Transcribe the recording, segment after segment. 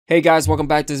Hey guys, welcome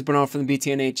back. This is Bernard from the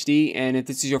BTN HD, and if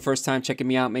this is your first time checking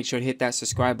me out, make sure to hit that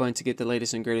subscribe button to get the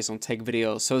latest and greatest on tech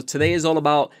videos. So today is all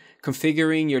about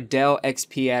configuring your Dell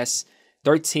XPS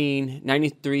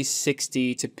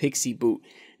 139360 to PXE boot.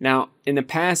 Now, in the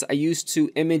past, I used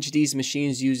to image these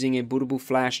machines using a bootable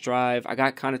flash drive. I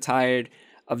got kind of tired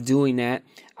of doing that.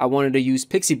 I wanted to use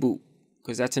PXE boot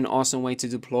because that's an awesome way to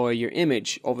deploy your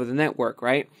image over the network,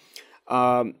 right?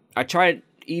 I tried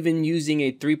even using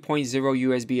a 3.0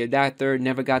 USB adapter,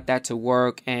 never got that to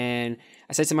work, and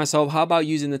I said to myself, how about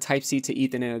using the Type-C to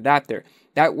Ethernet adapter?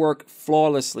 That worked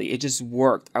flawlessly. It just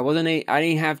worked. I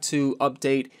didn't have to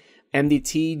update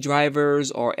MDT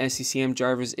drivers or SCCM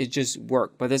drivers. It just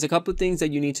worked. But there's a couple of things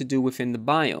that you need to do within the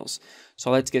BIOS.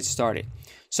 So let's get started.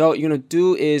 So what you're going to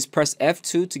do is press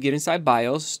F2 to get inside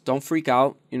BIOS. Don't freak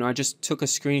out. I just took a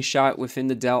screenshot within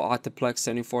the Dell Optiplex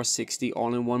 7460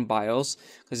 all-in-one BIOS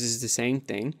because this is the same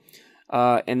thing.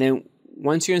 And then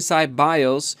once you're inside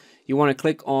BIOS, you want to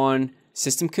click on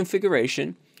System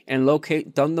Configuration and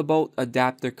locate Thunderbolt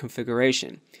Adapter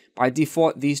Configuration. By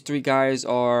default, these three guys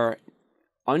are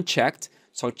unchecked,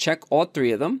 so check all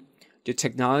three of them. Your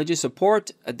technology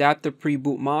support, adapter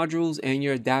pre-boot modules, and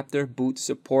your adapter boot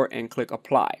support, and click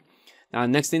apply. Now, the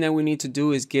next thing that we need to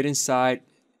do is get inside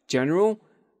general,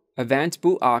 advanced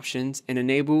boot options, and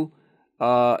enable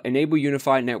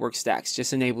unified network stacks.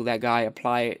 Just enable that guy,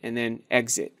 apply it, and then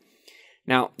exit.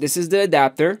 Now, this is the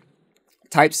adapter,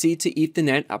 Type-C to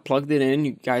Ethernet. I plugged it in.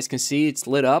 You guys can see it's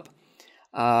lit up.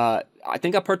 I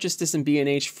think I purchased this in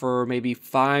B&H for maybe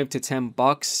 $5 to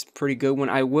 $10. Pretty good one.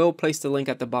 I will place the link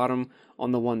at the bottom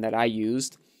on the one that I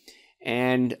used.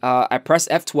 And I press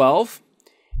F12.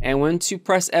 And once you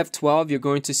press F12, you're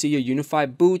going to see your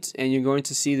unified boot, and you're going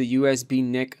to see the USB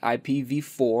NIC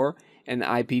IPv4 and the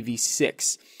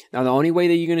IPv6. Now, the only way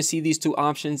that you're going to see these two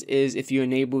options is if you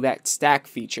enable that stack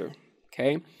feature.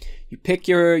 Okay, you pick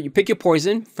your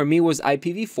poison. For me, it was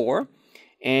IPv4,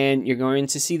 and you're going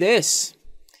to see this.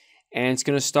 And it's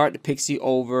going to start the PXE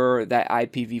over that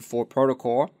IPv4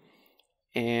 protocol.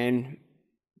 And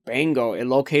bingo, it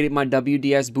located my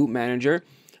WDS boot manager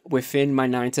within my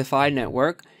 9to5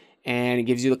 network. And it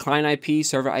gives you the client IP,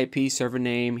 server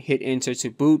name, hit enter to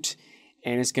boot.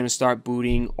 And it's going to start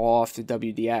booting off the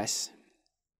WDS.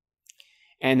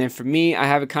 And then for me, I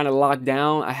have it kind of locked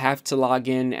down. I have to log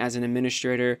in as an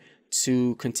administrator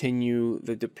to continue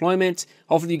the deployment.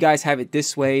 Hopefully you guys have it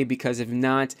this way, because if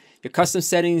not, your custom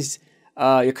settings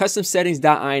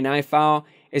 .ini file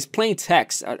is plain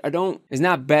text. It's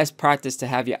not best practice to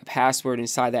have your password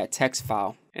inside that text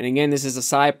file. And again, this is a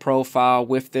side profile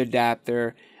with the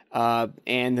adapter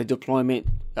and the deployment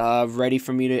ready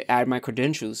for me to add my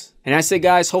credentials. And that's it,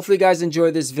 guys. Hopefully you guys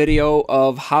enjoyed this video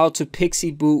of how to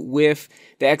PXE boot with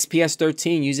the XPS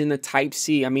 13 using the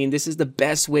Type-C. I mean, this is the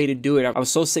best way to do it. I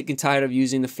was so sick and tired of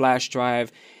using the flash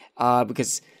drive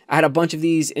because I had a bunch of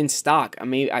these in stock.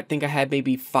 I think I had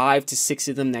maybe 5 to 6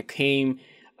 of them that came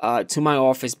to my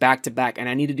office back to back, and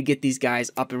I needed to get these guys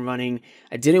up and running.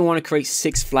 I didn't want to create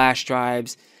 6 flash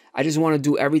drives. I just want to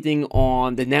do everything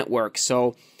on the network.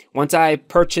 So once I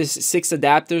purchased 6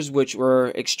 adapters, which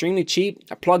were extremely cheap,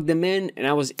 I plugged them in, and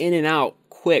I was in and out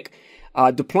quick.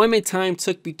 Deployment time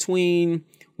took between,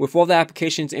 with all the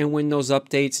applications and Windows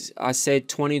updates, I said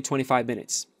 20 to 25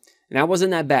 minutes. And that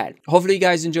wasn't that bad. Hopefully you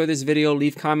guys enjoyed this video.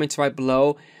 Leave comments right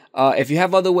below. If you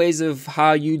have other ways of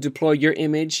how you deploy your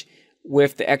image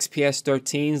with the XPS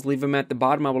 13s, leave them at the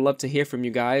bottom. I would love to hear from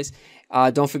you guys.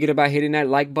 Don't forget about hitting that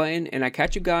like button, and I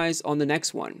catch you guys on the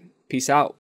next one. Peace out.